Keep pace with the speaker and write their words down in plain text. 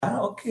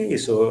okay,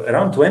 so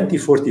around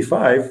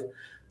 2045,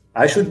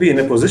 I should be in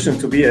a position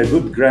to be a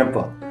good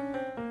grandpa.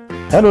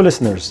 Hello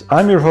listeners,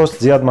 I'm your host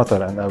Ziad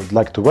Matar, and I would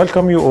like to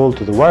welcome you all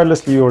to the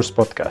Wirelessly Yours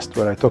podcast,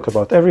 where I talk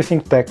about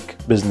everything tech,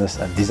 business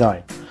and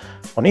design.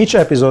 On each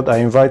episode, I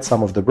invite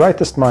some of the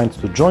brightest minds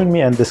to join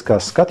me and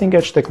discuss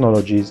cutting-edge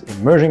technologies,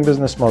 emerging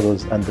business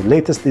models, and the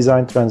latest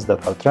design trends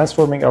that are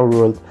transforming our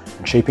world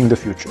and shaping the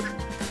future.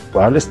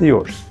 Wirelessly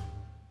Yours.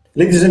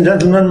 Ladies and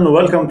gentlemen,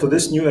 welcome to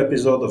this new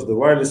episode of the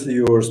Wirelessly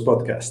Yours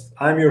podcast.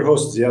 I'm your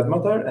host Ziad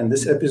Matar, and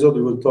this episode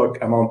we will talk,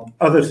 among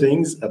other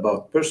things,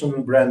 about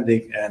personal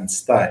branding and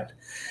style.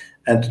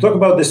 And to talk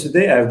about this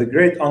today, I have the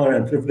great honor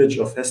and privilege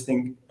of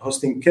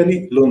hosting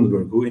Kelly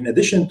Lundberg, who, in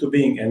addition to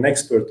being an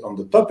expert on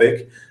the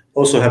topic,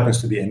 also happens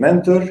to be a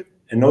mentor,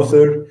 an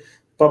author,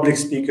 public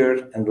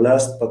speaker, and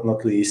last but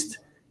not least,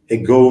 a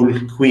goal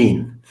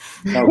queen.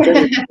 Now,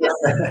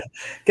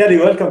 Kelly,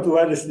 welcome to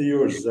Wirelessly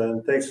Yours,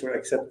 and thanks for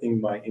accepting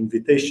my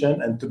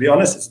invitation. And to be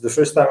honest, it's the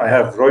first time I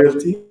have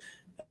royalty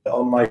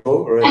on my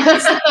show, or at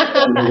least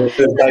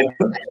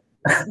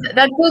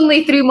That's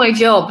only through my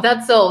job.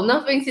 That's all.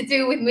 Nothing to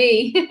do with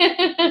me.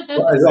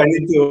 Well, I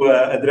need to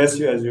address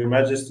you as Your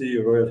Majesty,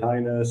 Your Royal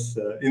Highness,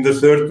 in the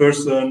third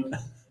person.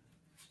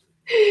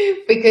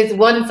 Because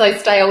once I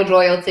styled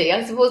royalty,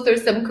 I suppose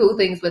there's some cool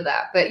things with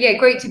that. But yeah,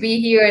 great to be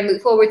here and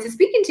look forward to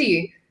speaking to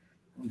you.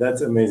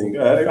 That's amazing.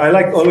 I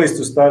like always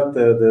to start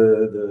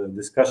the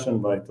discussion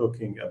by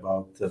talking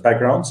about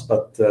backgrounds,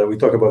 but we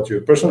talk about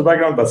your personal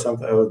background, but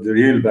sometimes the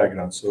real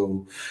background.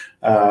 So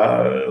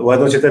why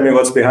don't you tell me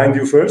what's behind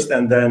you first,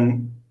 and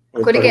then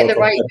I've got to get the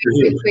right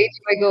which way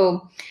do I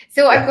go.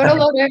 So I've got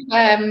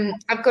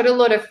a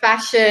lot of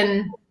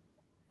fashion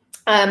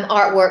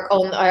artwork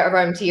on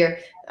around here.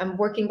 I'm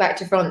working back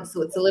to front,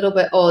 so it's a little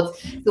bit odd.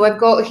 So I've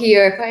got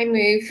here, if I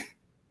move.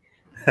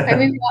 the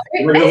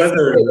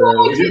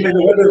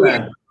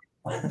weatherman.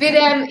 But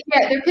yeah,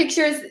 the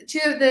pictures,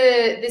 two of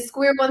the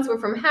square ones were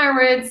from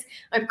Harrods.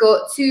 I've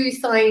got two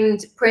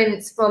signed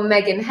prints from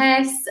Megan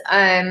Hess,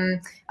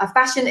 a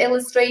fashion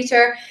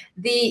illustrator.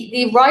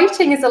 The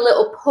writing is a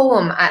little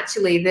poem,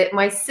 actually, that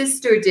my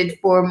sister did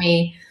for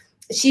me.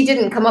 She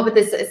didn't come up with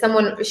this.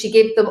 She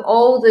gave them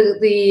all the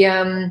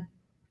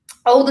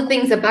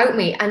things about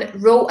me and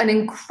wrote an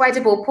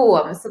incredible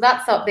poem. So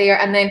that's up there.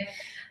 And then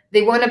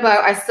the one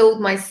about I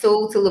sold my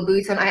soul to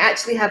Louboutin. I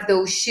actually have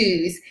those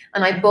shoes,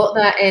 and I bought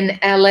that in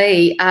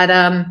LA at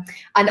an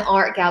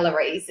art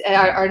galleries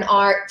or an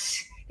art.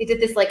 They did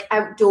this like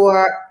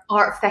outdoor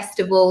art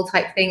festival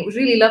type thing. It was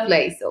really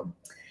lovely. So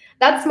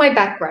that's my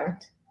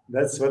background.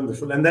 That's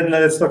wonderful. And then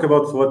let's talk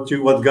about what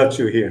got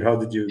you here. How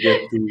did you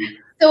get to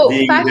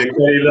being the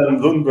Kelly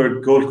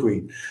Lundberg Gold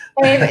Queen?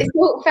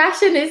 So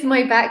fashion is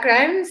my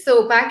background.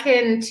 So back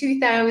in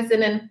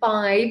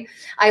 2005,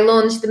 I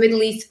launched the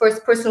Middle East's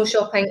first personal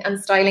shopping and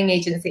styling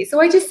agency. So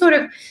I just sort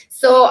of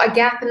saw a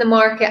gap in the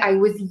market. I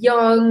was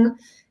young,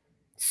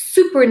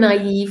 super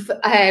naive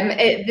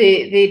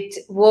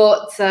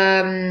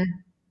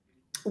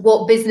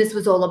what business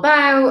was all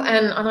about.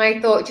 And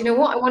I thought, you know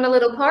what, I want a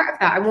little part of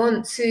that. I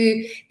want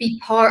to be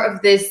part of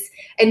this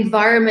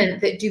environment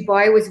that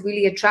Dubai was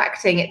really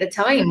attracting at the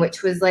time,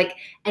 which was like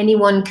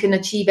anyone can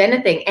achieve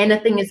anything.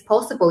 Anything is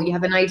possible. You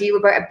have an idea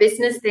about a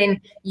business,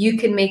 then you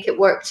can make it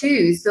work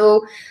too.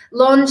 So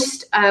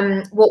launched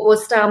what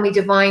was Style Me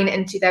Divine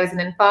in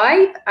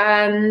 2005,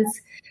 and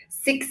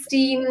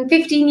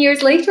 15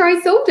 years later,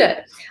 I sold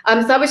it.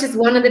 So that was just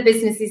one of the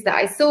businesses that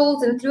I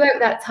sold. And throughout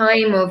that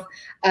time of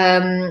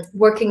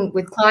working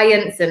with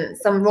clients and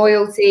some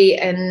royalty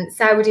in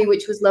Saudi,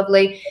 which was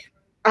lovely,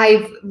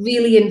 I've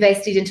really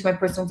invested into my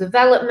personal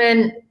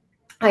development.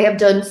 I have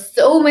done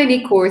so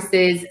many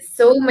courses,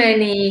 so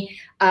many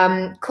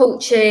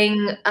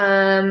coaching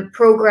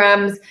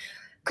programs,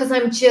 because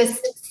I'm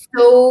just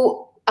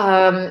so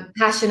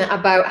passionate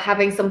about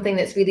having something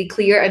that's really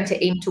clear and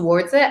to aim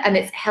towards it. And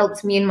it's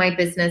helped me in my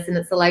business, and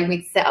it's allowed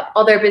me to set up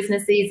other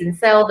businesses and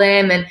sell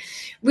them. And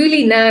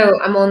really now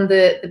I'm on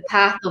the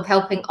path of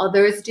helping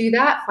others do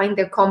that, find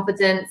their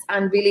confidence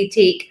and really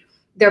take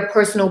their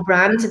personal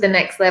brand to the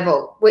next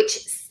level,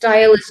 which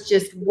style is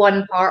just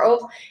one part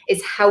of,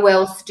 is how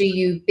else do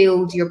you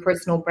build your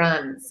personal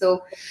brand.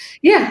 So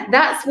yeah,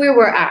 that's where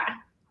we're at.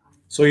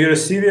 So you're a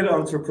serial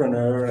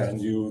entrepreneur,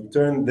 and you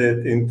turned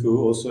it into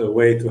also a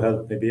way to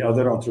help maybe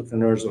other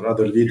entrepreneurs or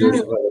other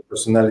leaders or other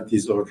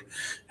personalities or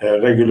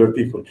regular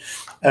people.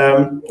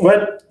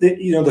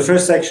 The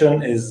first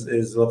section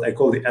is what I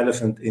call the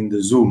elephant in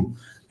the Zoom.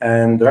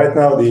 And right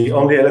now, the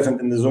only elephant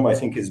in the Zoom, I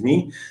think, is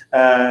me.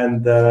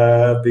 And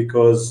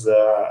because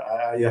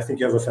I think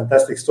you have a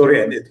fantastic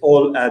story, and it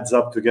all adds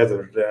up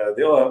together.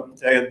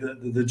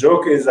 The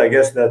joke is, I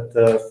guess, that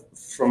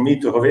from me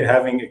to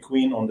having a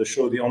queen on the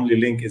show, the only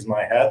link is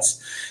my hats.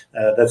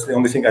 That's the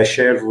only thing I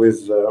share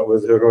with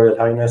Her Royal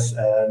Highness.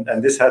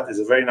 And this hat is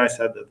a very nice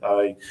hat that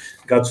I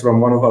got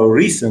from one of our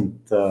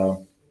recent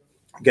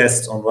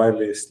guests on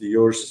Wirelessly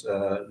Yours,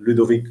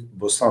 Ludovic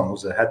Bossan,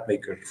 who's a hat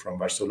maker from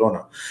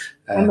Barcelona.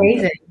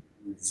 Amazing.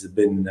 He's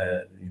been,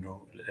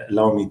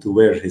 allow me to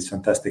wear his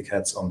fantastic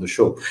hats on the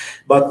show.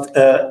 But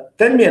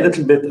tell me a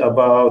little bit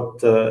about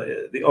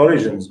the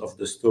origins of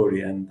the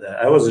story. And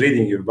I was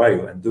reading your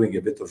bio and doing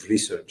a bit of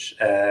research,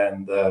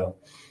 and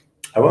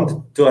I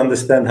wanted to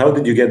understand, how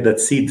did you get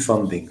that seed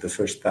funding the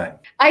first time?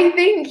 I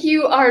think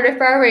you are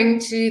referring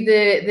to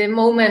the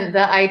moment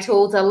that I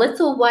told a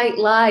little white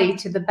lie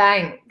to the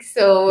bank.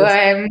 So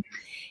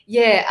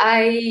yes.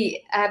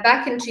 I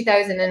back in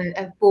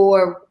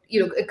 2004,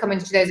 coming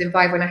to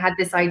 2005, when I had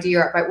this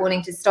idea about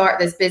wanting to start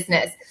this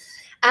business.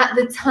 At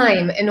the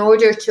time, in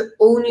order to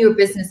own your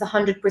business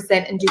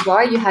 100% in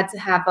Dubai, you had to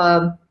have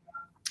a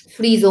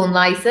free zone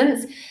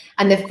license.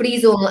 And the free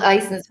zone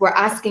license were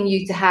asking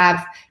you to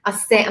have a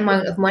set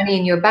amount of money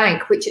in your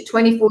bank, which at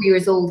 24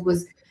 years old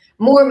was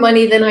more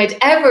money than I'd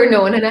ever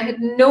known. And I had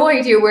no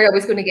idea where I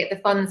was going to get the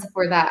funds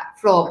for that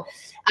from.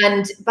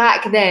 And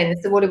back then,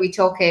 so what are we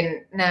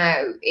talking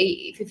now,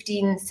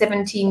 15,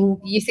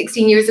 17,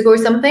 16 years ago or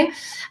something?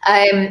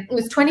 It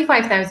was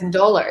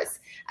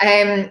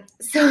 $25,000.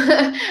 So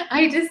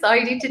I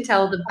decided to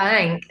tell the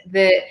bank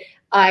that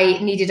I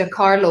needed a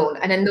car loan.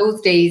 And in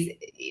those days,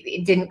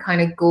 it didn't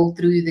kind of go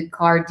through the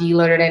car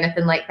dealer or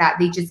anything like that.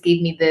 They just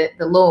gave me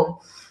the loan.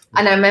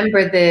 And I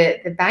remember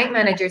the bank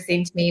manager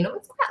saying to me,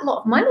 it's quite a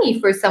lot of money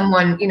for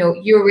someone,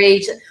 your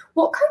age.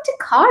 What kind of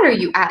car are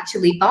you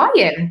actually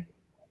buying?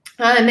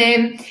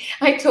 And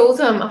I told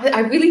him, I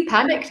really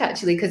panicked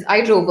actually, because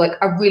I drove like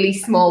a really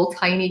small,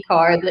 tiny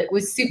car that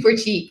was super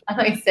cheap. And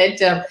I said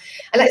to him,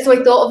 so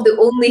I thought of the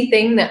only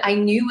thing that I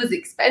knew was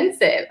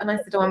expensive. And I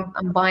said,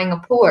 I'm buying a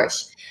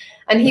Porsche.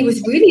 And he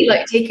was really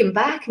like taken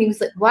back. And he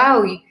was like,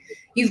 wow,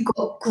 you've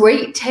got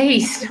great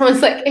taste. And I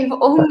was like, if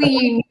only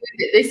you knew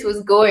that this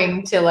was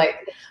going to like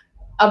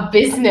a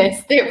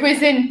business that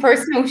was in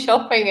personal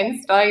shopping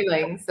and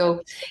styling.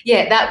 So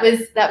yeah, that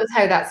was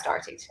how that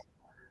started.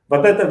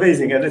 But that's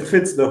amazing, and it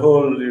fits the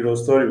whole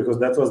story, because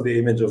that was the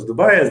image of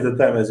Dubai at the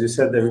time. As you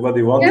said,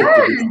 everybody wanted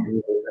to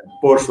be.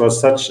 Porsche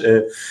was such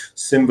a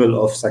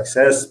symbol of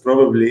success,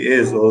 probably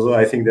is, although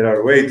I think there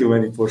are way too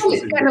many Porsches.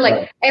 It's kind of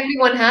like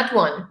everyone had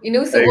one, so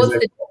exactly. What's the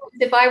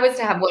difference if I was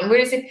to have one?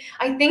 Whereas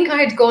I think I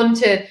had gone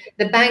to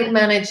the bank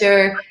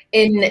manager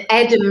in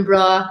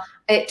Edinburgh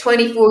at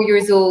 24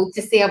 years old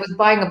to say I was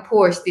buying a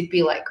Porsche, they'd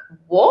be like,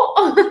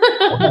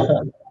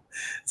 what?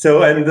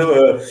 So, and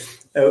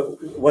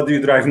what do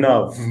you drive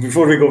now?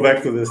 Before we go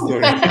back to the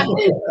story.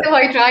 So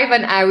I drive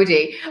an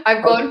Audi.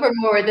 I've gone for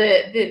more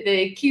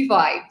the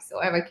Q5.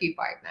 So I have a Q5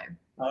 now.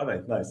 All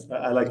right, nice.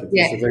 I like it.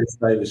 Yeah. It's a very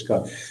stylish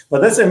car.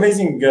 But that's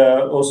amazing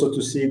also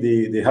to see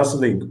the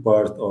hustling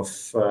part of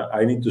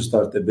I need to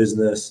start a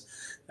business,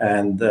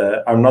 and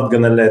I'm not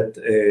going to let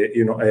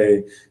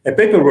a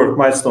paperwork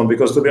milestone,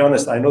 because to be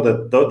honest, I know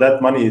that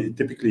money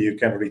typically you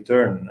can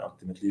return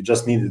ultimately. You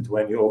just need it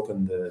when you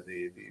open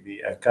the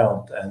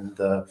account, and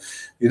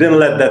you didn't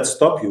let that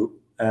stop you,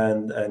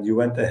 and you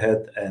went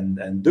ahead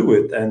and do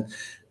it. And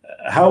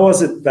how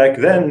was it back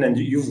then? And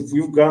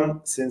you've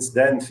gone since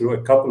then through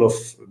a couple of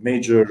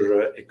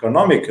major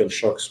economical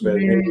shocks where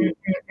maybe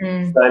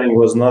styling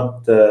was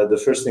not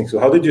the first thing. So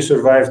how did you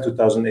survive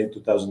 2008,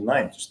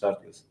 2009 to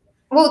start with?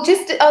 Well,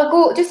 I'll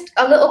go just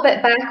a little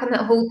bit back on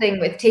that whole thing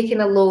with taking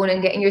a loan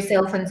and getting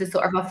yourself into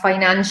sort of a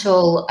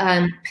financial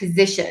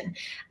position.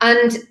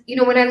 And,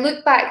 when I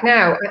look back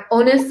now, I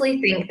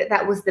honestly think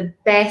that was the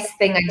best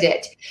thing I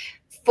did,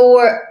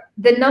 for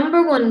the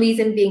number one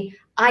reason being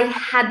I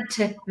had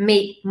to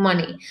make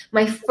money.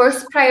 My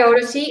first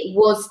priority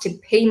was to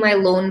pay my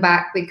loan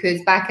back,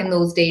 because back in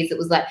those days, it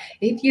was like,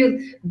 if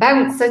you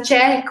bounce a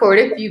check or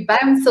if you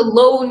bounce a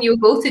loan, you'll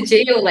go to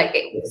jail. Like,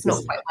 it's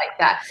not quite like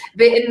that.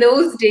 But in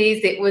those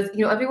days, it was,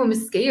 everyone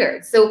was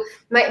scared. So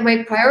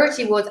my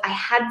priority was I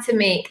had to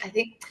make, I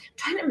think, I'm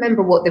trying to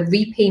remember what the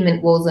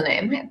repayment was on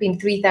it. It might have been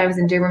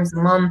 3,000 dirhams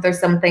a month or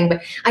something,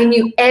 but I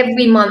knew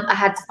every month I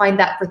had to find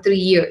that for 3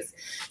 years.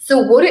 So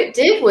what it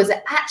did was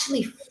it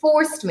actually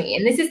forced me,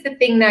 and this is the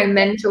thing now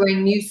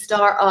mentoring new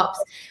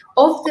startups,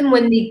 often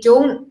when they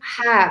don't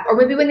have, or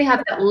maybe when they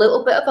have that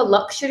little bit of a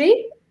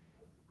luxury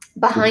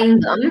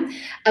behind them,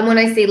 and when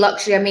I say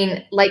luxury, I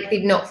mean like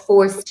they've not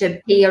forced to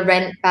pay a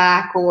rent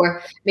back,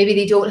 or maybe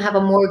they don't have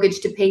a mortgage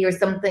to pay or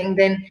something,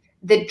 then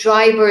the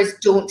drivers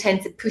don't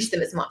tend to push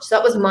them as much. So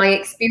that was my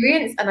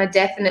experience, and I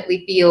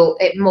definitely feel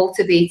it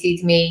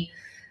motivated me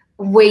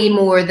way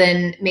more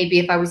than maybe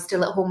if I was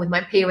still at home with my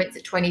parents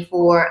at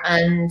 24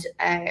 and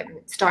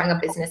starting a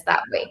business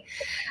that way.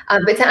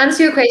 But to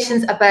answer your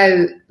questions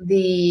about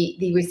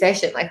the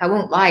recession, like I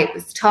won't lie, it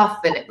was tough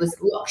and it was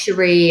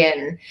luxury.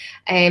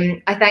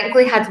 And I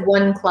thankfully had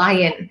one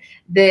client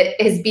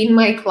that has been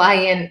my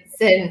client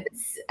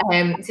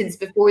since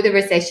before the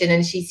recession,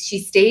 and she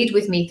stayed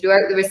with me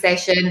throughout the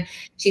recession.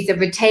 She's a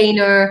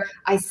retainer.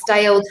 I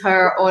styled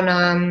her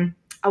on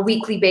a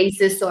weekly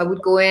basis, so I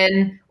would go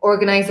in,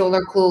 organize all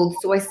her clothes.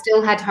 So I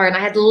still had her, and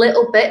I had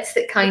little bits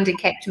that kind of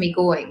kept me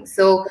going.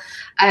 So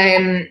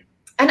and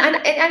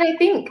I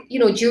think,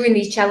 during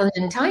these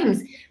challenging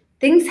times,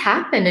 things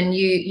happen and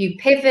you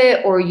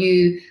pivot, or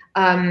you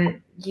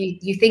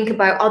You think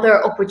about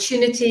other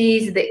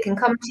opportunities that can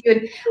come to you.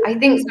 And I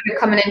think sort of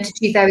coming into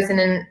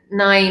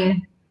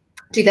 2009,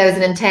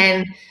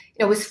 2010,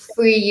 I was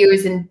 3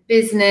 years in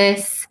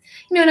business,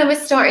 and I was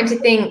starting to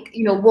think,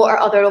 what are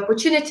other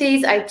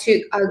opportunities? I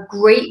took a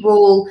great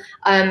role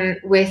or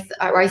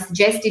I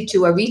suggested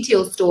to a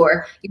retail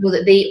store,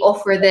 that they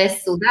offer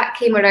this. So that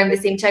came around the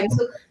same time.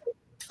 So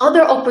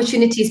other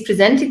opportunities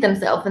presented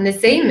themselves, and the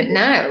same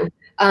now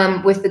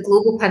with the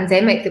global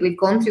pandemic that we've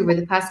gone through over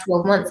the past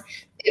 12 months.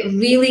 It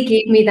really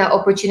gave me that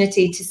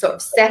opportunity to sort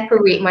of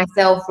separate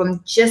myself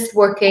from just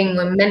working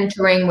and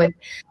mentoring with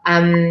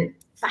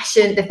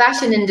the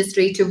fashion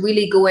industry, to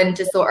really go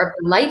into sort of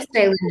the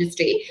lifestyle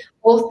industry,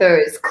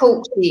 authors,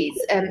 coaches,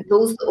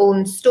 those that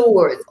own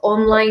stores,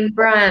 online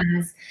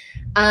brands,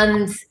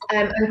 and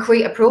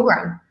create a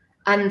program.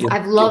 And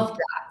I've loved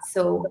that.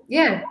 So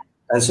yeah.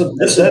 And so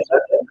that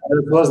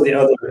was the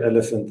other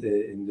elephant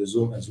in the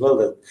Zoom as well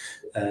that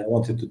I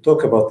wanted to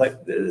talk about. Like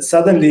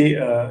suddenly,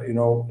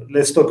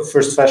 let's talk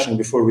first fashion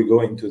before we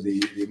go into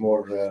the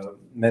more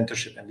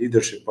mentorship and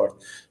leadership part.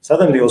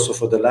 Suddenly, also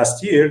for the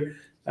last year,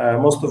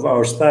 most of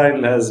our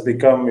style has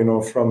become,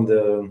 from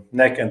the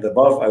neck and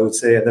above, I would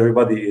say, and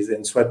everybody is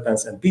in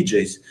sweatpants and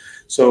PJs.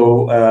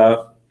 So,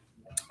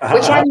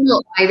 which I'm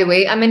not, by the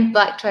way. I'm in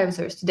black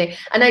trousers today,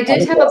 and I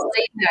did have a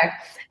blazer.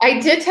 I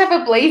did have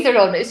a blazer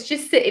on. It's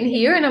just sitting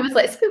here, and I was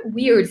like, it's a bit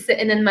weird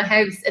sitting in my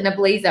house in a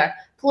blazer.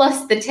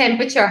 Plus, the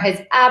temperature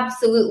has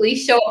absolutely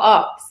shot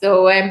up.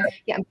 So, I'm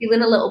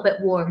feeling a little bit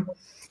warm.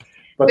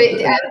 But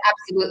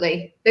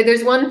absolutely.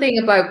 There's one thing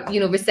about,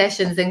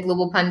 recessions and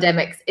global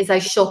pandemics is I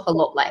shop a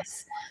lot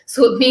less.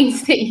 So it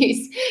means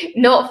that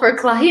not for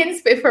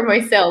clients, but for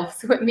myself.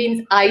 So it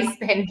means I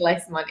spend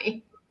less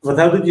money. But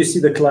how did you see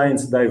the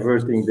clients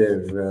diverting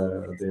their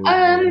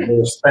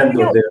spend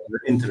or their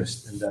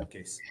interest in that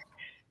case?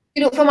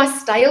 From a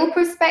style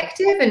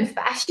perspective and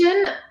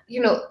fashion,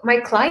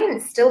 my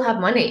clients still have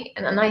money.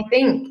 And I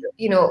think,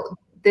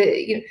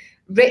 the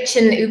rich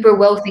and uber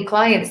wealthy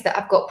clients that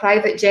have got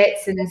private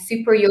jets and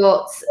super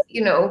yachts,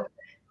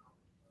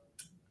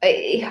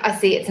 I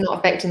say it's not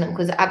affecting them,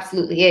 because it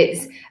absolutely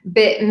is,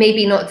 but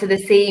maybe not to the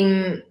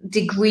same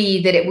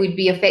degree that it would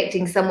be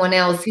affecting someone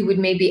else who would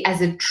maybe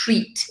as a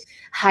treat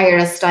hire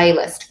a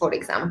stylist, for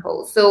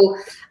example. So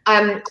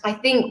I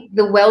think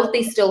the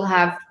wealthy still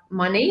have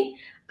money.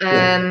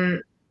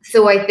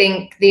 So I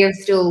think they're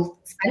still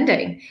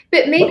spending,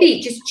 but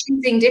maybe just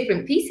choosing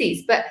different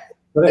pieces. But,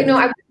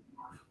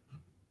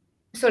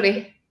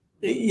 sorry.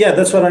 Yeah,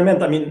 that's what I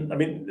meant. I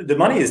mean, the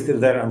money is still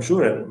there, I'm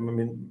sure.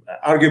 And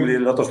arguably, a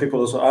lot of people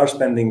also are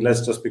spending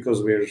less just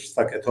because we're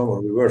stuck at home,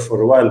 or we were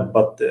for a while,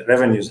 but the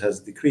revenues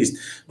has decreased.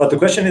 But the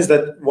question is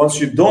that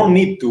once you don't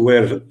need to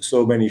wear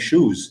so many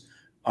shoes,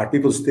 are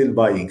people still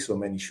buying so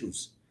many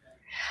shoes?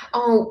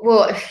 Oh,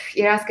 well,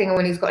 you're asking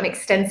someone who's got an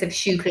extensive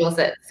shoe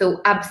closet.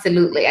 So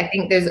absolutely. I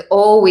think there's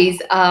always,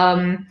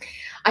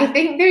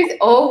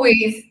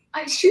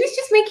 shoes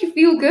just make you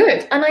feel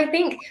good. And I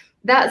think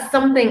that's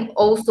something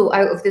also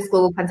out of this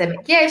global pandemic.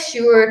 Yeah,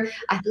 sure,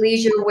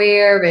 athleisure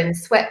wear and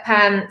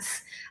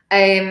sweatpants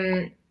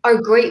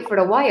are great for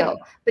a while,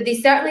 but they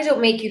certainly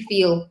don't make you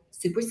feel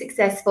super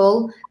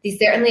successful. They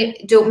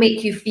certainly don't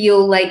make you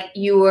feel like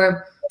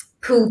you're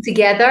pulled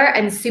together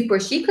and super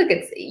chic.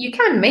 Like you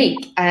can make,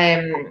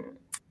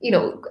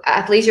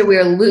 athleisure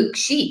wear look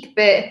chic,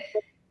 but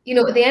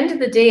at the end of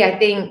the day, I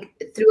think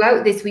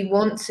throughout this, we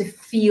want to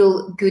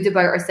feel good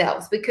about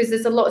ourselves, because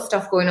there's a lot of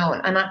stuff going on.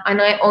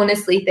 And I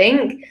honestly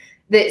think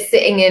that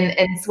sitting in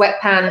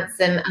sweatpants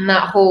and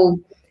that whole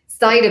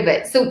side of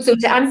it. So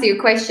to answer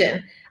your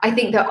question, I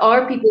think there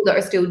are people that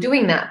are still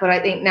doing that, but I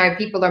think now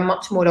people are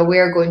much more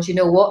aware, going, do you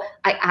know what?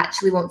 I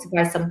actually want to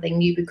buy something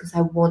new because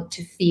I want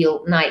to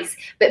feel nice.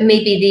 But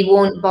maybe they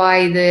won't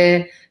buy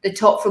the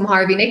top from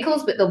Harvey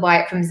Nichols, but they'll buy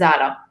it from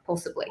Zara,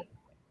 possibly.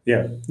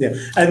 Yeah.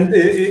 And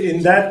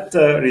in that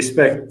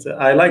respect,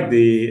 I like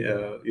the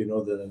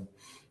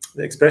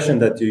expression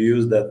that you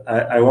use, that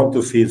I want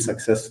to feel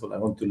successful. I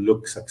want to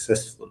look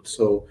successful.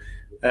 So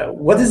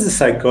what is the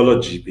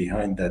psychology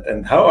behind that?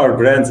 And how are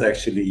brands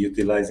actually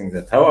utilizing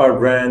that? How are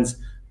brands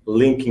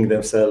linking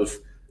themselves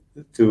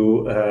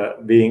to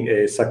being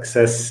a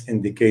success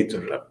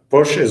indicator?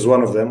 Porsche is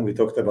one of them. We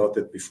talked about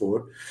it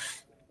before.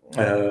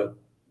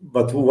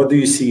 But what do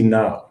you see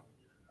now?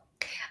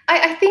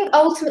 I think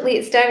ultimately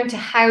it's down to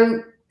how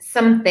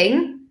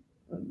something,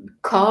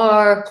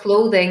 car,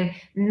 clothing,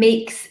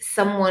 makes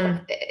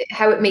someone,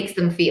 how it makes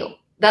them feel.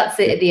 That's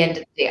it at the end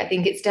of the day. I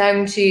think it's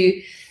down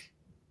to,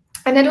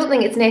 and I don't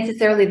think it's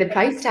necessarily the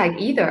price tag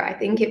either. I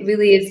think it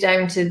really is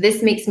down to,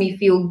 this makes me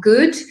feel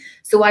good.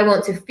 So I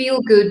want to feel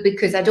good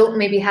because I don't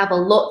maybe have a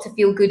lot to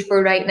feel good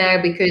for right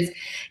now, because,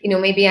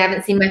 maybe I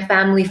haven't seen my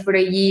family for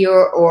a year,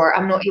 or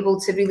I'm not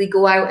able to really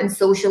go out and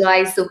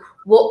socialize. So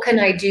what can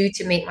I do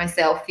to make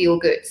myself feel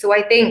good? So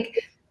I think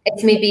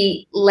it's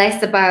maybe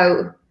less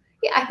about,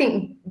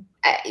 and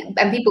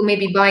people may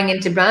be buying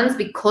into brands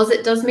because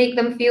it does make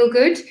them feel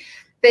good.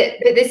 But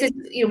this is,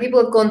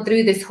 people have gone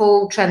through this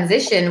whole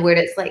transition where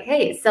it's like,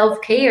 hey, it's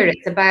self-care.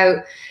 It's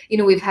about,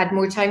 we've had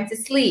more time to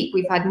sleep.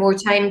 We've had more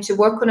time to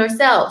work on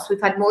ourselves.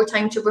 We've had more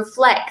time to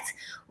reflect.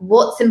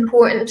 What's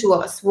important to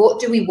us? What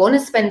do we want to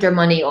spend our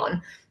money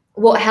on?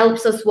 What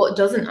helps us? What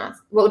doesn't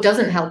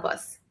help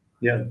us?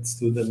 Yeah,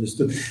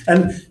 understood.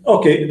 And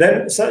okay,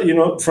 then,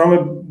 from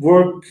a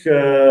work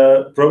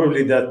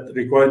probably that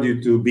required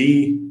you to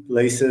be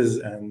places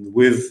and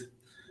with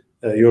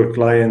your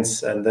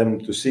clients and them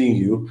to seeing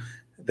you,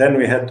 then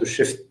we had to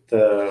shift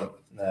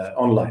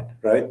online,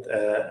 right?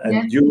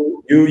 And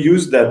you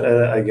used that,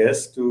 I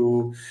guess,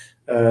 to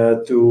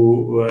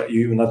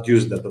you not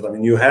use that, but I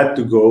mean, you had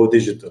to go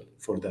digital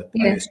for that.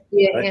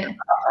 Yeah.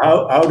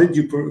 How did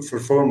you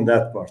perform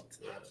that part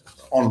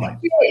online?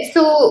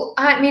 So,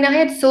 I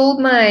had sold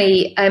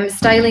my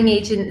styling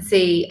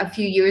agency a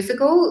few years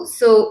ago.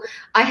 So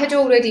I had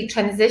already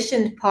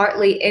transitioned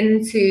partly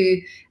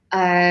into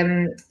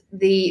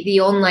the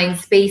online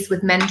space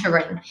with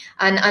mentoring,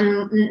 and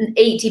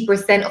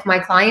 80% of my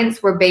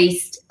clients were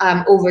based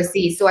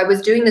overseas. So I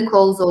was doing the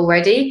calls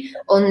already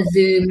on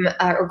Zoom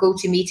or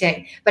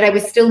GoToMeeting, but I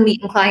was still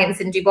meeting clients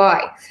in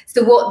Dubai.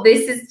 So what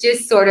this has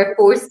just sort of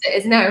forced it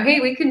is now, hey,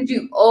 we can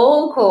do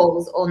all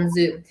calls on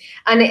Zoom,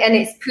 and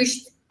it's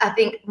pushed, I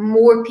think,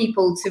 more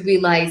people to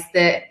realize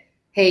that,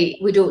 hey,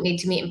 we don't need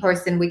to meet in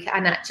person. We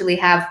can actually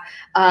have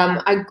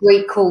a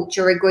great coach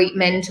or a great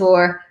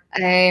mentor,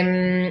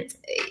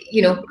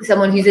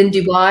 someone who's in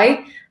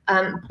Dubai,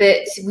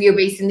 but we are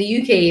based in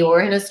the UK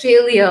or in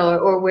Australia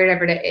or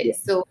wherever it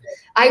is. So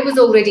I was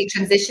already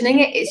transitioning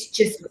it. It's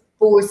just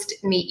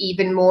forced me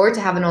even more to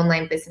have an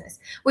online business,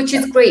 which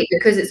is great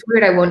because it's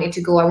where I wanted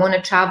to go. I want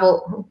to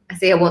travel. I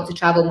say I want to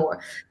travel more,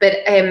 but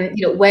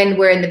when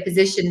we're in the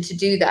position to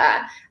do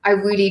that, I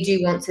really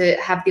do want to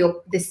have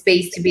the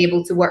space to be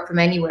able to work from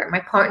anywhere.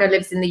 My partner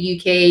lives in the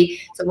UK,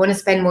 so I want to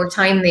spend more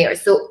time there.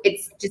 So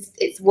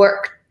it's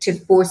work to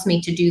force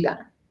me to do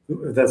that.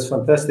 That's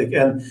fantastic.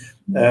 And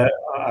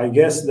I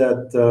guess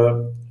that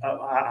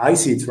I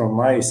see it from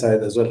my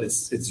side as well.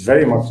 It's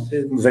very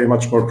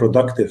much more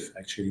productive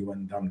actually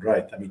when done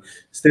right. I mean,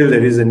 still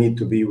there is a need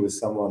to be with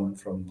someone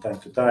from time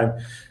to time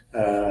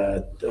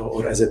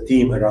or as a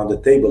team around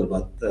the table,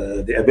 but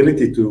the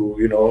ability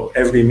to,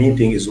 every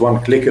meeting is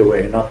one click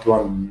away, not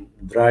one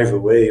drive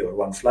away or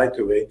one flight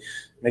away,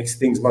 makes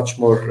things much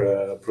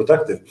more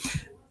productive.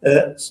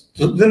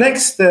 So the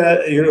next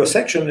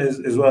section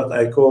is what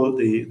I call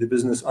the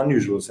business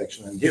unusual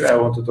section, and here I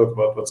want to talk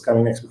about what's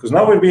coming next, because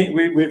now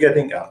we're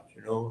getting out.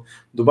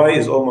 Dubai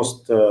is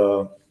almost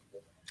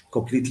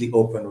completely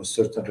open with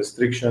certain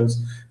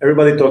restrictions.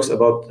 Everybody talks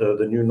about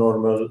the new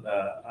normal.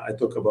 I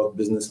talk about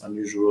business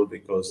unusual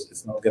because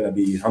it's not going to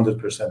be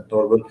 100%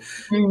 normal.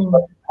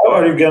 But how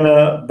are you going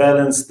to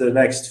balance the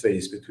next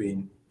phase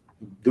between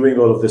doing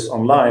all of this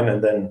online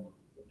and then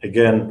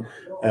again?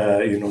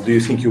 Do you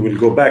think you will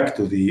go back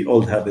to the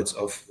old habits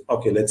of,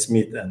 okay, let's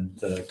meet and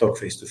talk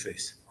face to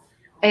face?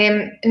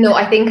 No,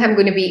 I think I'm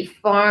going to be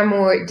far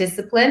more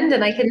disciplined,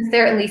 and I can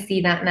certainly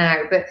see that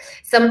now. But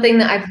something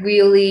that I've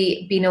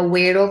really been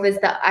aware of is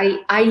that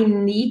I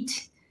need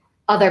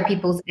other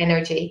people's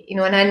energy,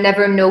 and I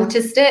never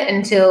noticed it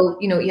until,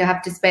 you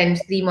have to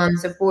spend 3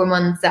 months or 4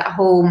 months at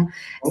home,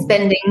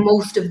 spending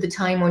most of the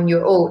time on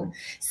your own.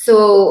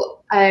 So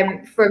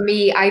for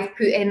me, I've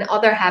put in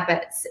other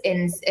habits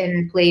in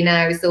play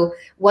now. So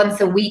once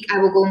a week, I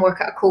will go and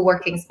work at a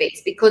co-working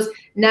space, because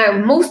now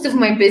most of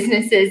my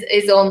business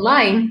is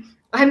online.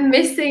 I'm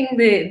missing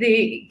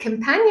the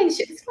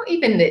companionship. It's not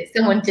even that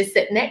someone to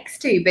sit next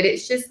to, but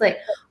it's just like,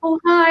 oh,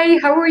 hi,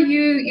 how are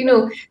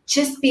you?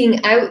 Just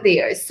being out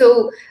there.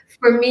 So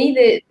for me,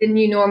 the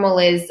new normal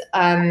is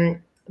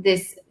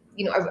this,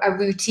 a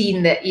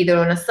routine that either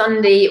on a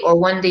Sunday or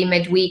one day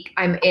midweek,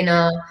 I'm in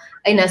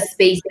a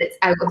space that's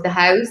out of the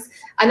house.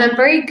 And I'm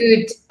very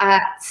good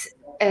at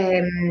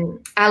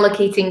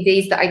allocating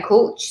days that I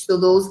coach. So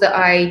those that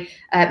I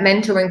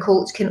mentor and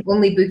coach can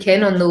only book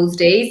in on those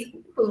days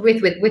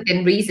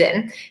within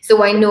reason.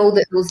 So I know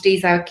that those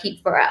days I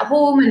keep for at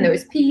home and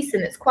there's peace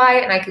and it's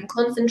quiet and I can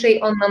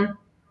concentrate on them.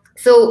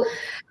 So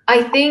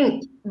I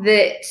think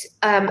that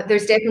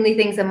there's definitely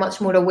things I'm much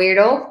more aware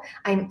of.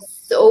 I'm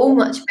so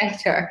much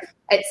better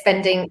at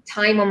spending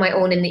time on my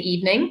own in the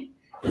evening.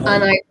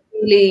 And I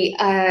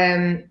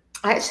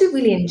actually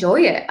really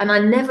enjoy it. And I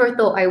never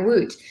thought I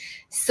would.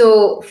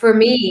 So for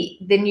me,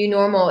 the new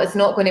normal is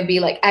not going to be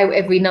like out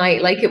every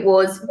night like it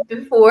was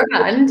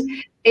beforehand.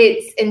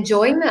 It's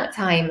enjoying that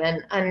time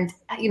and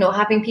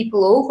having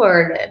people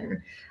over,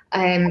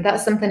 and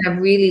that's something I've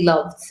really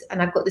loved,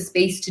 and I've got the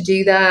space to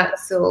do that.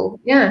 So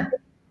yeah.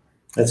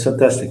 That's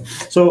fantastic.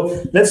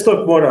 So let's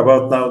talk more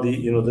about now the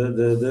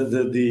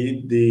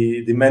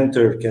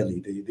mentor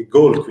Kelly, the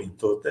goal queen.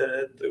 So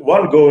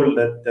one goal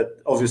that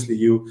obviously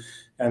you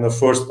kind of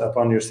forced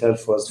upon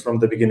yourself was from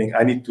the beginning,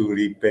 I need to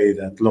repay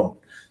that loan.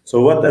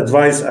 So what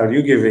advice are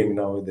you giving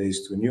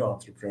nowadays to new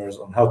entrepreneurs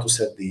on how to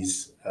set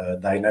these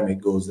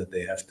dynamic goals that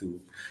they have to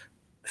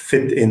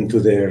fit into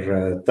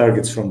their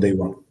targets from day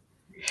one?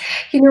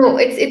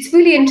 It's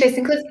really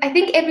interesting because I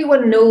think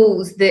everyone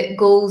knows that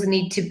goals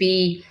need to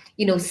be,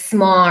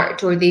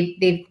 smart, or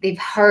they've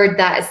heard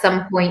that at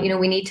some point.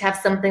 We need to have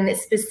something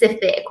that's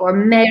specific or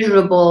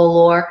measurable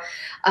or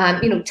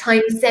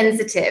time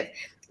sensitive.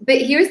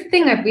 But here's the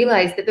thing: I've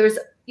realized that there's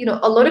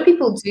a lot of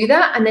people do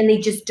that and then they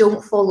just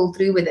don't follow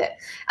through with it.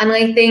 And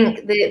I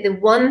think the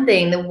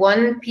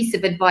one piece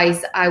of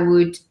advice I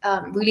would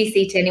really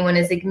say to anyone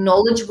is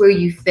acknowledge where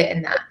you fit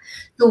in that.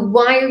 So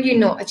why are you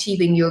not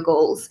achieving your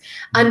goals?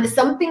 And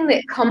something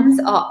that comes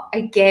up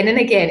again and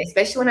again,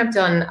 especially when I've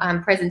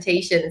done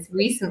presentations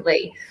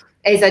recently,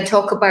 is I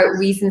talk about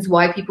reasons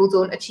why people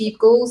don't achieve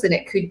goals. And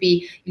it could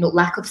be,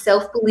 lack of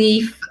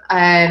self-belief.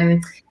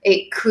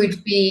 It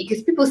could be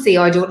because people say,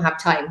 oh, I don't have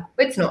time.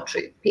 But it's not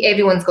true.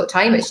 Everyone's got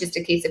time. It's just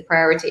a case of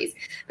priorities.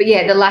 But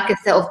yeah, the lack of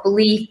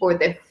self-belief or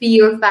the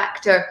fear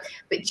factor.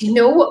 But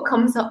what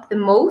comes up the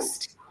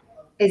most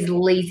is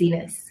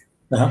laziness.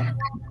 Uh-huh.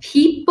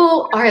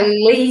 People are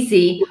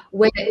lazy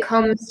when it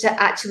comes to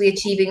actually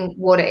achieving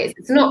what it is.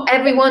 It's not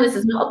everyone. This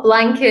is not a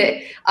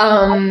blanket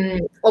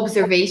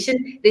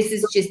observation. This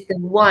is just the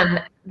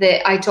one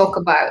that I talk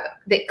about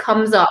that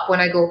comes up when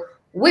I go,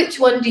 which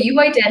one do you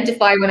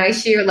identify when I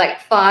share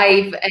like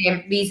 5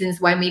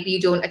 reasons why maybe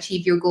you don't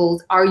achieve your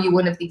goals? Are you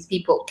one of these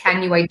people?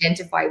 Can you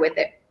identify with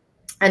it?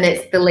 And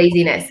it's the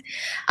laziness.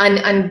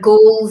 And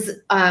goals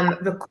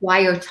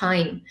require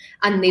time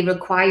and they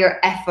require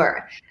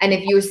effort. And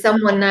if you're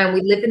someone now,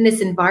 we live in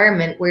this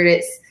environment where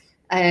it's,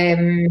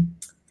 I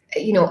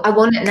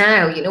want it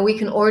now. We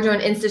can order on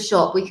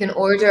InstaShop, we can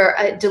order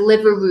a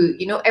Deliveroo,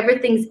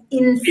 everything's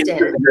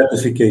instant.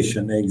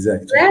 Gratification,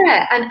 exactly.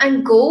 Yeah,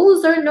 and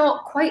goals are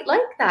not quite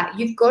like that.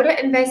 You've got to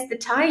invest the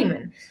time.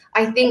 And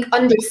I think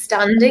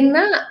understanding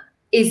that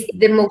is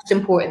the most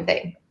important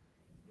thing.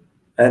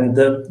 And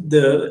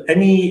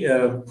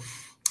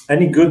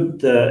any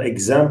good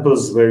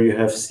examples where you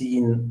have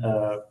seen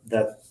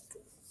that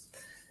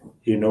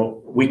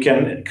we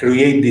can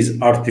create these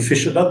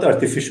not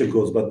artificial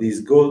goals, but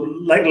these goals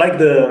like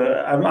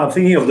I'm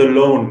thinking of the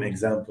loan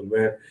example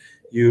where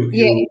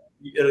you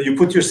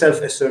put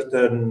yourself a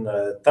certain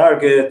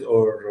target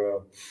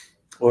or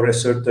a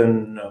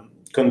certain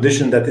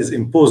condition that is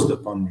imposed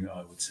upon you,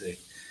 I would say.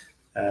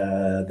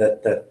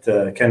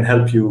 That can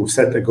help you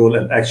set a goal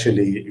and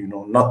actually,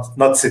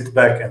 not sit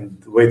back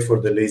and wait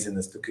for the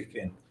laziness to kick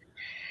in.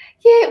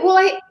 Yeah, well,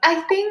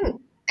 I think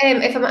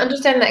if I'm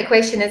understanding that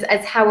question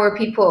as how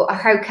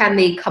can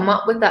they come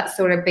up with that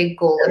sort of big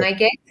goal? And I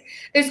guess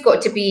there's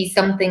got to be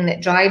something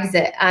that drives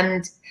it.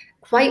 And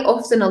quite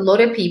often a lot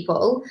of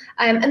people,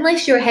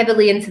 unless you're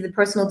heavily into the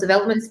personal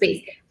development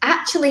space,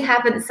 actually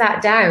haven't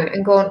sat down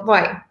and gone,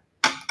 right,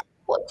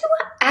 what do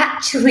I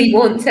actually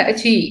want to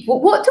achieve?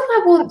 What do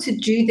I want to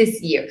do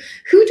this year?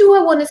 Who do I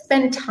want to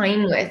spend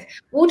time with?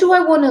 What do I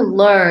want to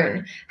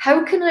learn?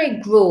 How can I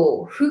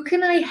grow? Who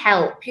can I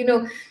help?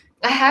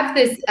 I have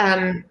this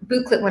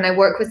booklet when I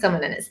work with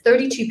someone, and it's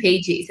 32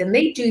 pages, and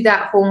they do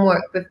that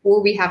homework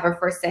before we have our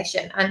first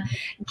session. And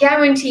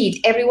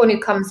guaranteed, everyone who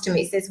comes to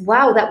me says,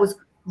 wow, that was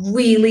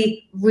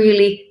really,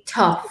 really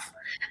tough.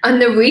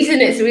 And the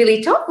reason it's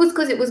really tough was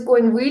because it was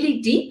going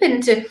really deep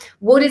into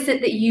what is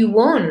it that you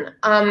want?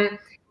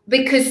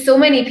 Because so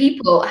many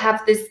people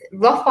have this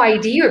rough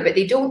idea, but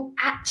they don't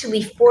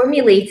actually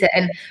formulate it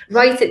and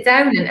write it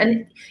down.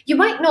 And you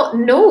might not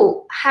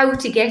know how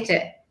to get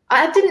it.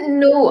 I didn't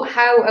know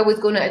how I was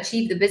going to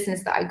achieve the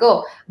business that I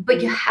got,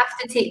 but you have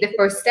to take the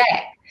first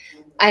step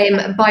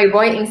by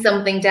writing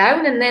something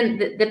down, and then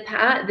the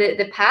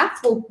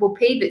path will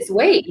pave its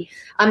way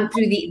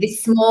through the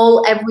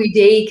small,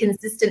 everyday,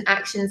 consistent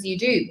actions you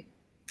do.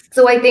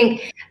 So I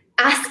think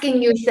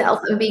asking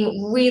yourself and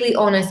being really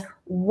honest,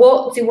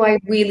 what do I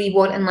really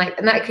want in life?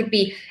 And that could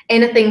be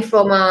anything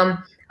from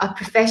a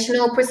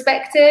professional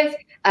perspective,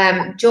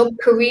 job,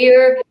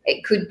 career.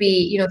 It could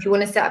be, if you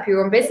want to set up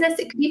your own business.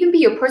 It could even be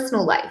your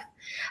personal life.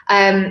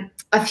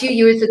 A few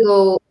years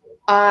ago,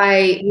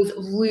 I was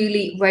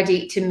really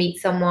ready to meet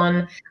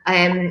someone.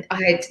 I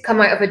had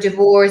come out of a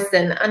divorce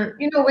and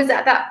was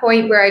at that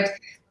point where I'd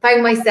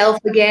found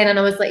myself again. And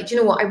I was like, do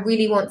you know what? I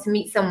really want to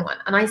meet someone.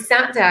 And I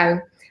sat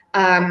down.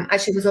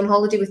 Actually, I was on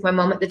holiday with my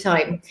mom at the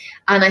time.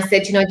 And I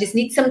said, I just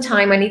need some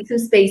time. I need some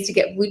space to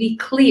get really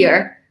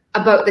clear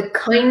about the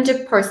kind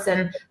of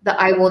person that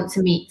I want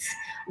to meet.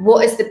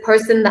 What is the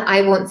person that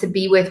I want to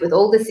be with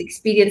all this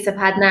experience I've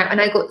had now?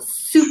 And I got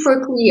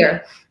super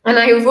clear. And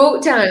I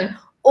wrote down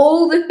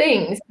all the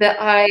things that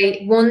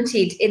I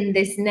wanted in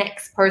this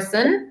next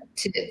person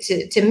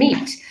to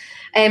meet.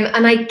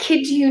 And I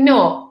kid you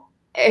not,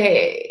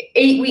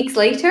 8 weeks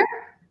later,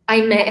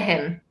 I met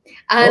him.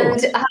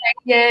 And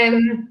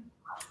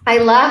I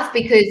laugh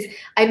because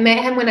I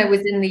met him when I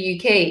was in the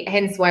UK,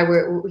 hence why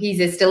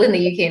he's still in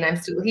the UK and I'm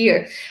still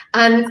here.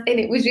 And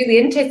it was really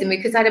interesting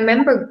because I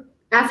remember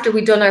after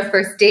we'd done our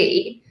first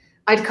date,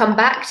 I'd come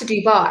back to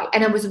Dubai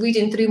and I was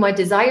reading through my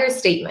desire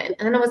statement.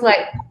 And I was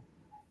like,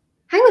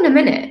 hang on a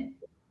minute.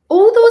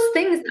 All those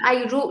things that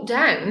I wrote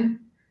down,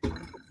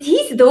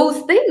 he's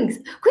those things.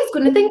 He's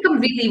going to think I'm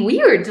really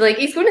weird. Like,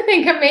 he's going to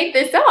think I made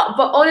this up.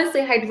 But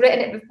honestly, I'd written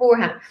it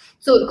beforehand.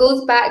 So it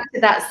goes back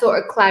to that sort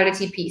of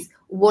clarity piece.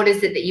 What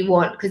is it that you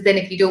want? Because then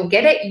if you don't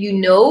get it, you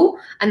know,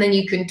 and then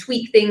you can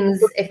tweak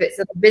things if it's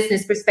a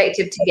business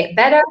perspective to get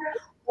better,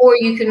 or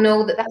you can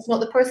know that that's not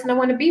the person I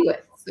want to be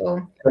with.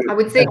 So I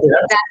would say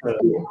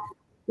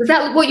was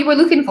that what you were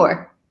looking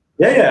for?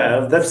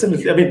 Yeah,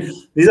 definitely. I mean,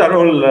 these are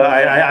all,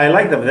 I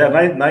like them.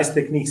 They're nice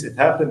techniques. It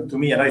happened to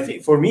me. And I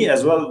think for me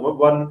as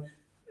well,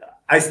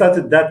 I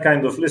started that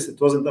kind of list. It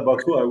wasn't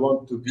about who I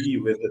want to be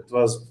with. It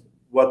was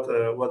what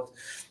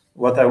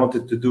I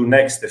wanted to do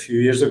next a few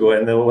years ago,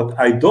 and what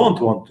I don't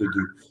want to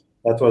do.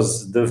 That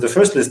was the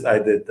first list I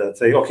did. That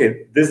say,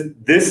 okay, this,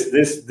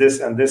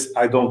 and this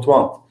I don't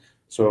want.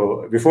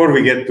 So before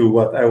we get to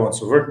what I want,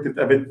 so worked it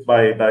a bit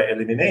by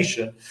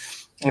elimination.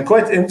 And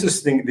quite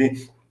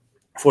interestingly,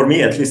 for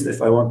me, at least,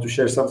 if I want to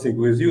share something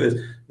with you, is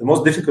the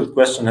most difficult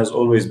question has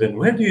always been,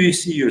 where do you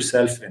see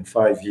yourself in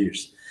 5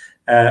 years?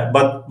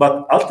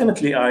 But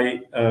ultimately,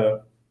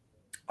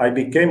 I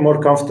became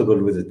more comfortable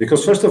with it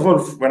because, first of all,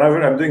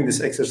 whenever I'm doing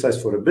this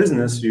exercise for a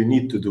business, you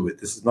need to do it.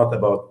 This is not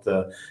about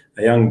a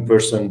young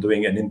person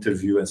doing an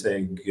interview and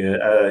saying,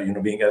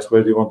 being asked,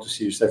 where do you want to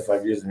see yourself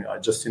 5 years? I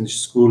just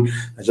finished school.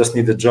 I just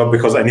need a job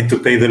because I need to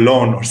pay the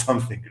loan or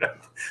something. Right?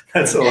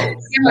 That's all.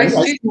 I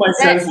see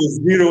myself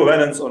with zero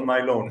balance on my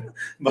loan.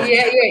 But,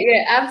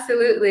 yeah,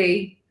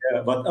 absolutely.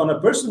 Yeah, but on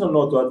a personal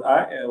note,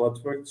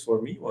 what worked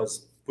for me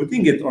was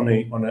putting it on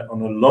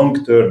a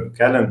long-term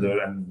calendar.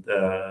 And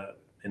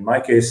in my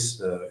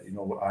case,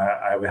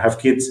 I have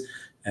kids,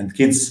 and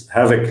kids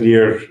have a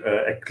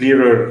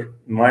clearer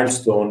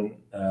milestone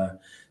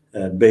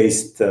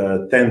based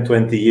 10,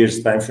 20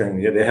 years time frame.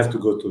 Yeah, they have to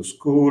go to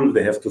school,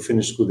 they have to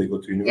finish school, they go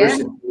to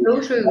university.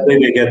 Yeah, so true. One day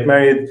they get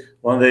married,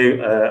 one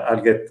day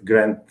I'll get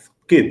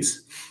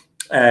grandkids.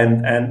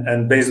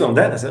 And based on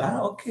that, I said,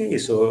 okay,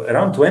 so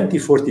around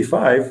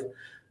 2045,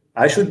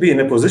 I should be in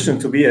a position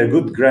to be a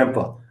good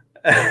grandpa.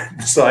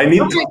 So I need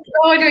to.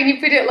 Oh, when you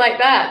put it like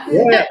that.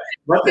 Yeah,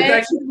 but it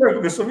actually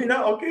worked because for me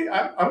now, okay,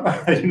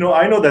 I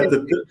know that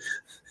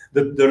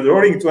the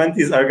roaring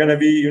 20s are going to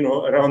be,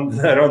 around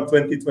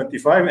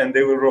 2025, and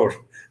they will roar.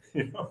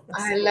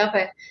 I love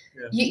it.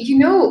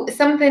 Yeah.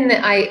 Something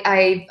that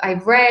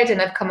I've read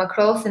and I've come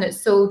across, and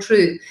it's so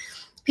true.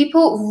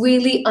 People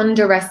really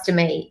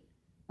underestimate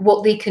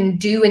what they can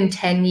do in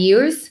 10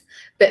 years,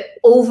 but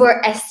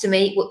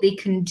overestimate what they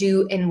can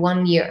do in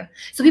 1 year.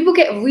 So people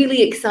get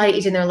really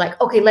excited and they're like,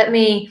 okay, let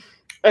me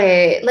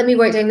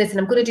write down this, and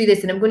I'm going to do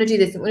this, and I'm going to do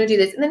this, and I'm going to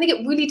do this. And then they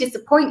get really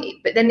disappointed,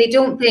 but then they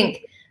don't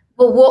think,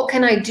 well, what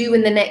can I do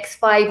in the next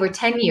 5 or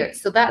 10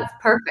 years? So that's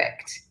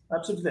perfect.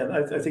 Absolutely. And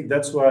I think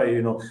that's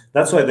why,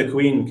 that's why the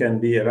Queen can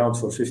be around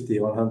for 50,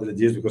 100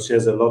 years, because she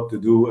has a lot to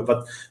do.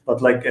 But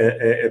like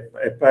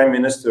a prime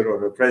minister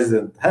or a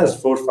president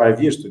has 4 or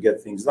 5 years to get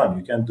things done.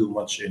 You can't do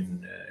much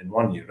in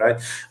 1 year,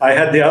 right? I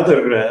had the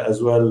other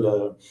as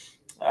well.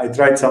 I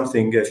tried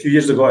something a few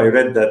years ago. I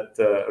read that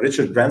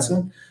Richard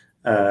Branson,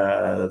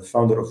 the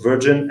founder of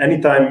Virgin,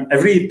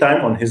 every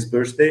time on his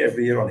birthday,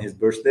 every year on his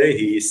birthday,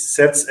 he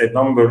sets a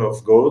number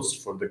of goals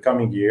for the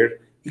coming year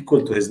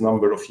equal to his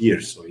number of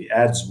years. So he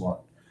adds one.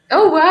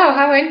 Oh, wow.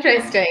 How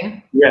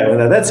interesting.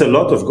 Yeah, that's a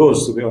lot of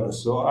goals, to be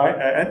honest. So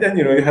and then,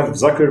 you have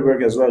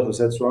Zuckerberg as well, who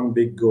sets one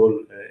big goal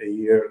a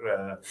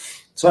year.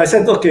 So I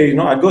said, okay,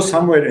 I'll go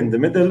somewhere in the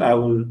middle.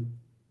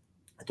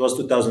 It was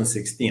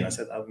 2016. I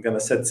said, I'm going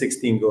to set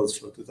 16 goals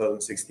for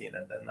 2016.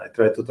 And then I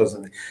tried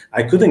 2000.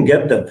 I couldn't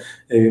get them.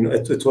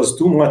 It was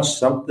too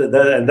much. And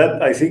that,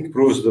 I think,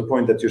 proves the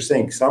point that you're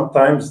saying.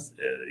 Sometimes,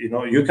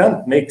 you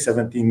can't make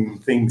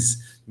 17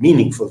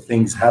 meaningful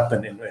things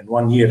happen in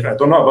 1 year. I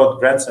don't know about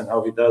Branson,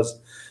 how he does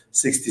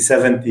 60,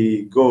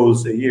 70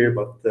 goals a year,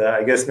 but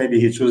I guess maybe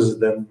he chooses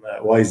them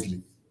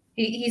wisely.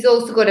 He's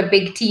also got a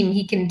big team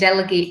he can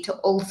delegate to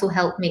also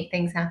help make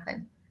things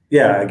happen.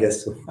 Yeah, I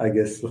guess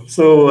so.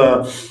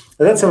 So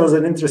that was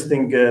an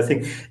interesting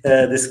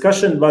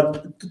discussion.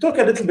 But to talk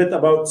a little bit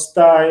about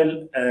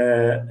style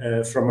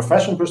from a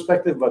fashion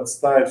perspective, but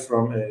style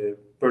from a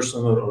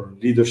personal or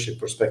leadership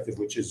perspective,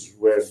 which is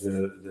where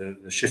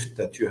the shift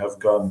that you have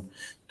gone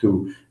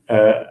to.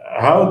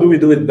 How do we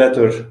do it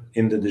better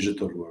in the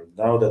digital world?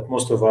 Now that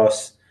most of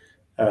us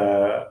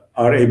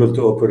are able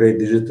to operate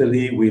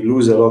digitally, we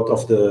lose a lot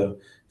of the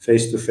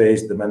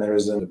face-to-face, the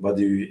mannerism,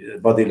 the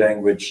body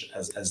language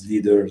as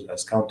leaders,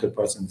 as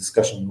counterparts in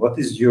discussion. What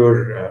is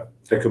your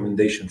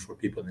recommendation for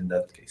people in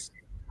that case?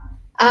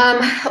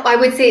 I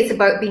would say it's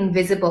about being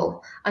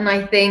visible. And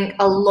I think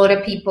a lot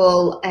of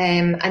people,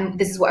 and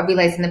this is what I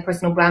realized in the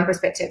personal brand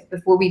perspective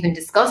before we even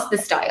discussed the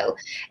style,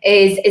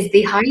 is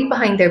they hide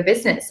behind their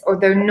business, or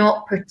they're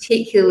not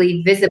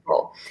particularly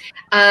visible.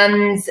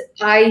 And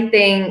I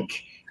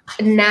think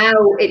now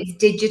it's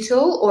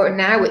digital, or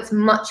now it's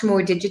much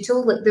more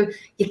digital. Like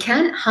you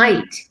can't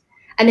hide.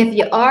 And if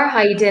you are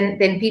hiding,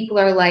 then people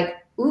are like,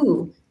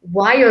 ooh,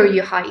 why are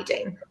you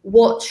hiding?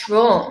 What's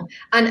wrong?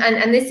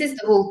 And this is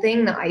the whole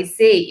thing that I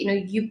say,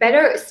 you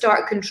better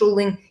start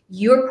controlling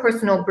your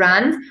personal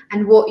brand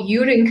and what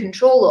you're in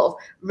control of,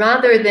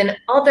 rather than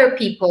other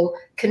people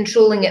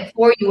controlling it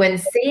for you and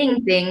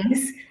saying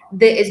things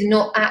that is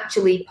not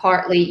actually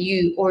partly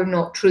you or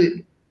not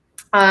true.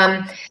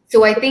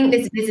 So I think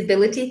this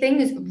visibility thing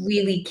is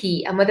really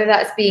key, and whether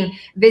that's being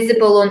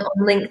visible on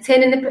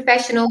LinkedIn in the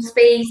professional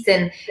space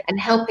and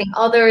helping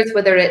others,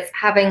 whether it's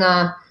having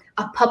a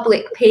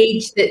public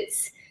page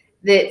that's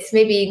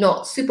maybe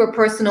not super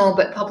personal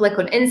but public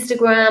on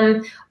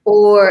Instagram,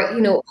 or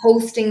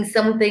hosting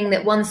something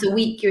that once a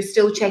week you're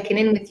still checking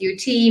in with your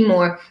team,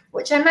 or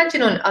which I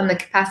imagine on the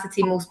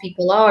capacity most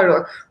people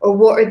are, or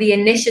what are the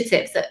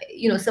initiatives that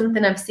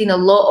something I've seen a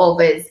lot of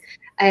is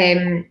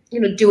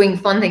doing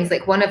fun things.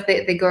 Like one of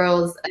the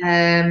girls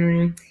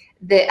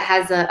that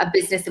has a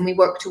business, and we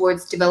work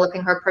towards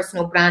developing her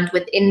personal brand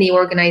within the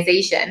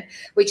organization,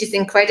 which is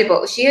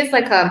incredible. She has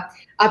like a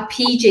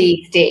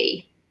PJs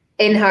day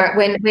in her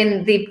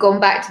when they've gone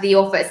back to the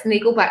office, and they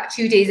go back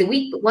 2 days a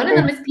week, but one of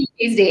them is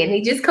PJs day, and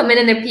they just come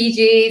in their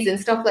PJs and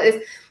stuff like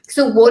this.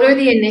 So what are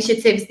the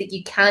initiatives that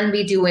you can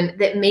be doing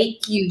that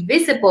make you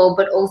visible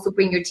but also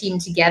bring your team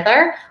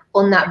together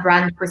on that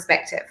brand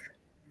perspective?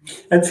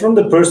 And from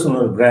the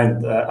personal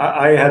brand,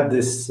 I had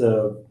this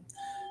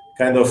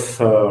kind of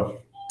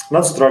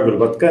not struggle,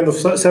 but kind of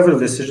several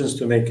decisions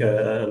to make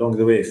along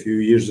the way a few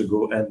years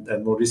ago,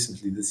 and more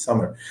recently this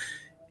summer.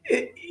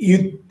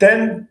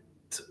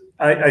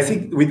 I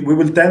think we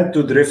will tend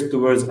to drift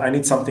towards, I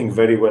need something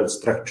very well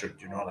structured,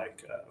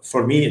 like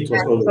for me, it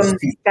was always from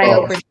the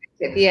style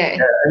perspective, yeah.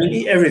 I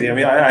mean, everything. I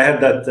mean, I had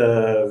that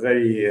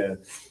very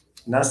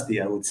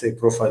nasty, I would say,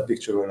 profile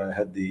picture where I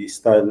had the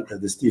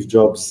Steve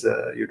Jobs,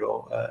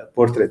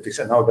 portrait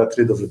picture, and now I got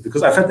rid of it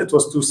because I felt it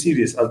was too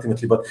serious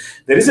ultimately. But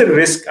there is a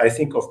risk, I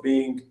think, of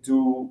being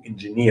too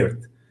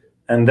engineered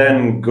and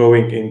then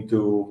going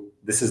into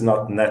this is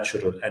not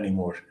natural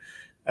anymore.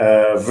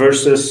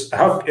 Versus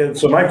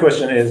so my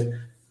question is,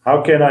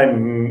 how can I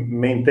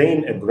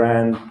maintain a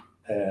brand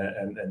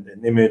and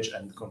an image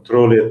and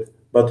control it,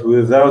 but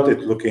without it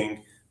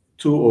looking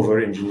too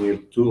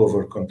over-engineered, too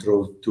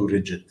over-controlled, too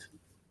rigid?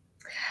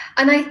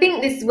 And I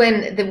think this is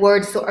when the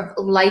word sort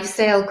of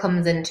lifestyle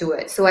comes into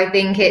it. So I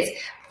think it's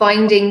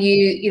finding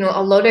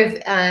a lot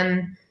of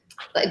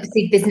like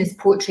say business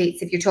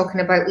portraits, if you're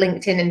talking about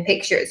LinkedIn and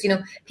pictures,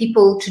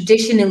 people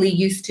traditionally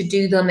used to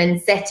do them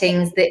in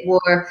settings that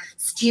were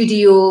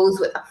studios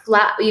with a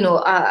flat,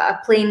 a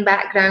plain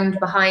background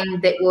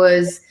behind that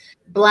was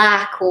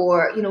black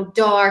or,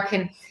 dark.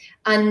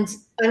 And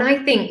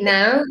I think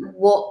now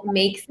what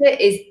makes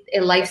it is a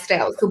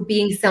lifestyle. So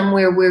being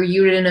somewhere where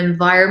you're in an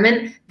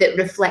environment that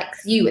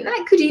reflects you. And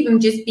that could even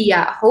just be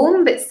at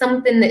home, but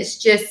something that's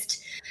just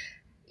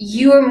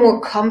you're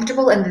more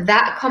comfortable, and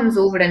that comes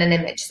over in an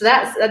image. So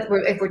that's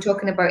if we're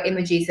talking about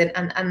images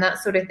and that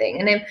sort of thing.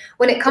 And then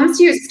when it comes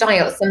to your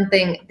style,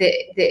 something that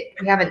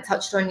we haven't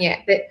touched on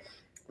yet, but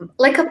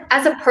like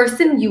as a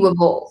person, you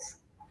evolve.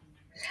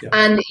 Yeah.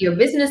 And your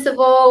business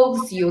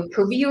evolves, your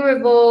career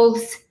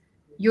evolves,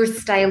 your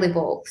style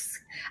evolves.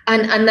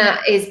 And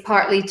that is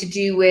partly to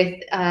do with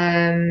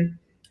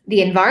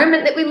the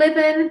environment that we live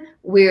in,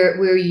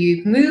 where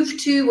you've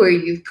moved to, where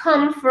you've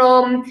come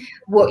from,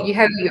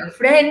 how your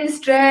friends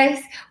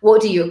dress,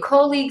 what do your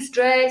colleagues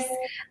dress,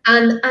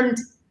 and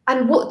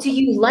what do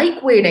you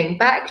like wearing,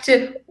 back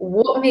to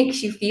what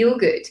makes you feel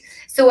good.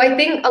 So I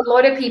think a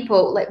lot of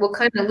people will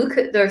kind of look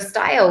at their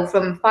style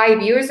from 5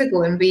 years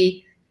ago and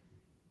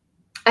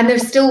they're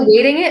still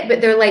wearing it, but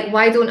they're like,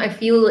 why don't I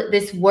feel that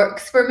this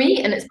works for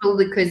me? And it's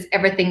probably because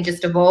everything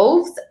just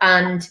evolves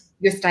and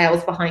your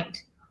style's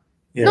behind.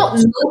 Yeah. Not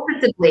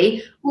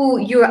noticeably,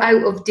 you're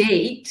out of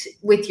date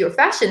with your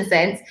fashion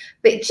sense,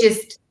 but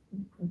just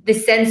the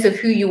sense of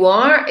who you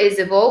are is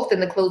evolved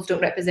and the clothes don't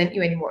represent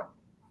you anymore.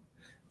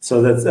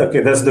 So that's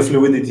okay. That's the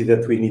fluidity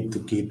that we need to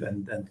keep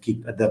and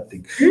keep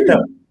adapting. Mm.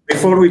 Now,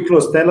 before we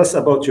close, tell us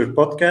about your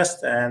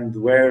podcast and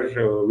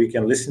where we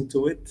can listen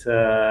to it,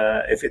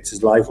 if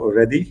it's live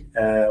already.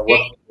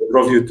 What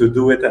drove you to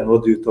do it, and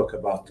what do you talk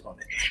about on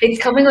it? It's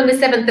coming on the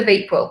 7th of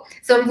April.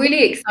 So I'm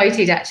really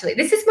excited, actually.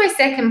 This is my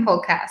second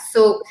podcast.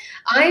 So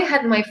I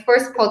had my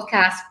first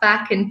podcast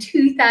back in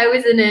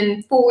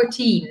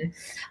 2014.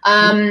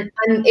 And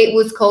it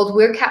was called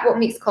We're Cat What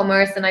Meets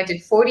Commerce. And I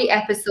did 40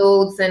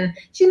 episodes. And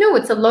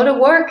it's a lot of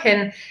work.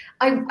 And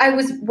I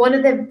was one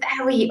of the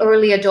very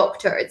early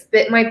adopters.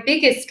 But my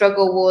biggest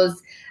struggle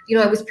was,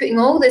 I was putting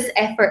all this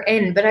effort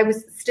in, but I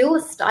was still a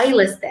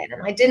stylist then,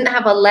 and I didn't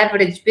have a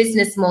leveraged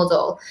business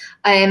model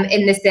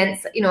in the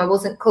sense, I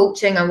wasn't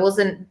coaching, I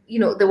wasn't,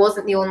 there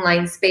wasn't the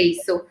online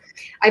space. So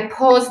I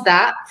paused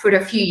that for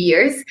a few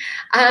years,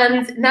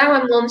 and now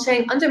I'm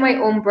launching under my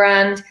own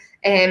brand,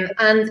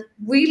 and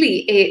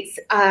really it's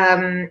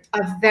a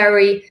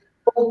very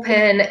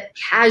open,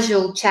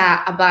 casual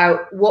chat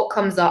about what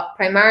comes up,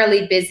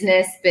 primarily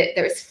business, but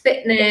there's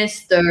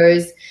fitness,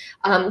 there's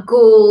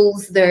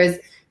goals, there's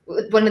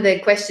one of the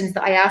questions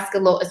that I ask a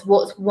lot is,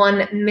 what's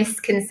one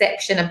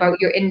misconception about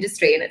your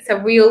industry? And it's a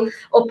real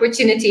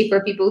opportunity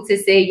for people to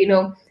say, you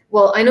know,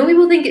 well, I know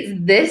people think it's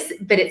this,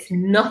 but it's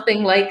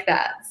nothing like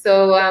that.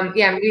 So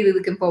yeah, I'm really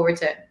looking forward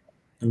to it.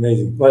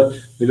 Amazing. Well,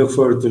 we look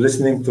forward to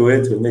listening to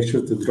it. We'll make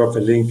sure to drop a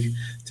link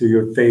to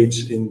your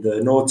page in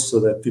the notes so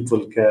that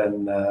people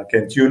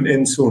can tune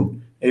in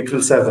soon,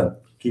 April 7th.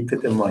 Keep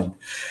it in mind.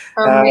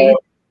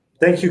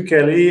 Thank you,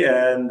 Kelly,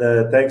 and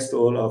thanks to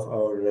all of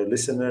our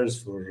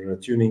listeners for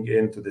tuning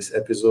in to this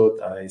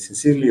episode. I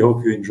sincerely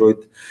hope you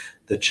enjoyed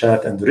the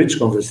chat and the rich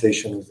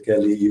conversation with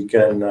Kelly. You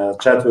can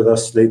chat with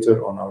us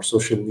later on our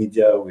social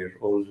media.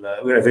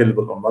 We're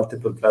available on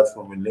multiple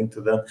platforms. We'll link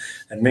to them,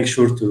 and make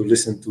sure to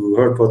listen to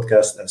her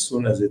podcast as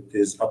soon as it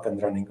is up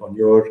and running on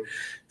your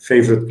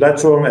favorite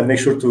platform. And make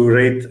sure to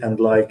rate and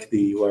like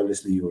the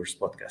Wirelessly Yours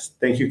podcast.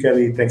 Thank you,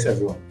 Kelly. Thanks,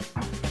 everyone.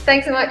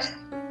 Thanks so much.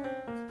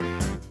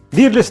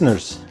 Dear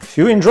listeners, if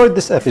you enjoyed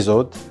this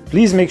episode,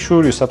 please make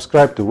sure you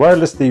subscribe to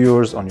Wirelessly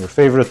Yours on your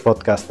favorite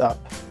podcast app.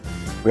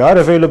 We are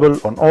available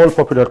on all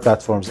popular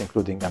platforms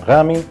including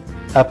Anghami,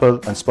 Apple,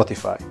 and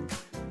Spotify.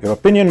 Your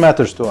opinion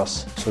matters to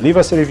us, so leave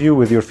us a review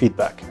with your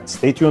feedback and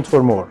stay tuned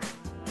for more.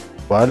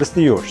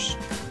 Wirelessly Yours.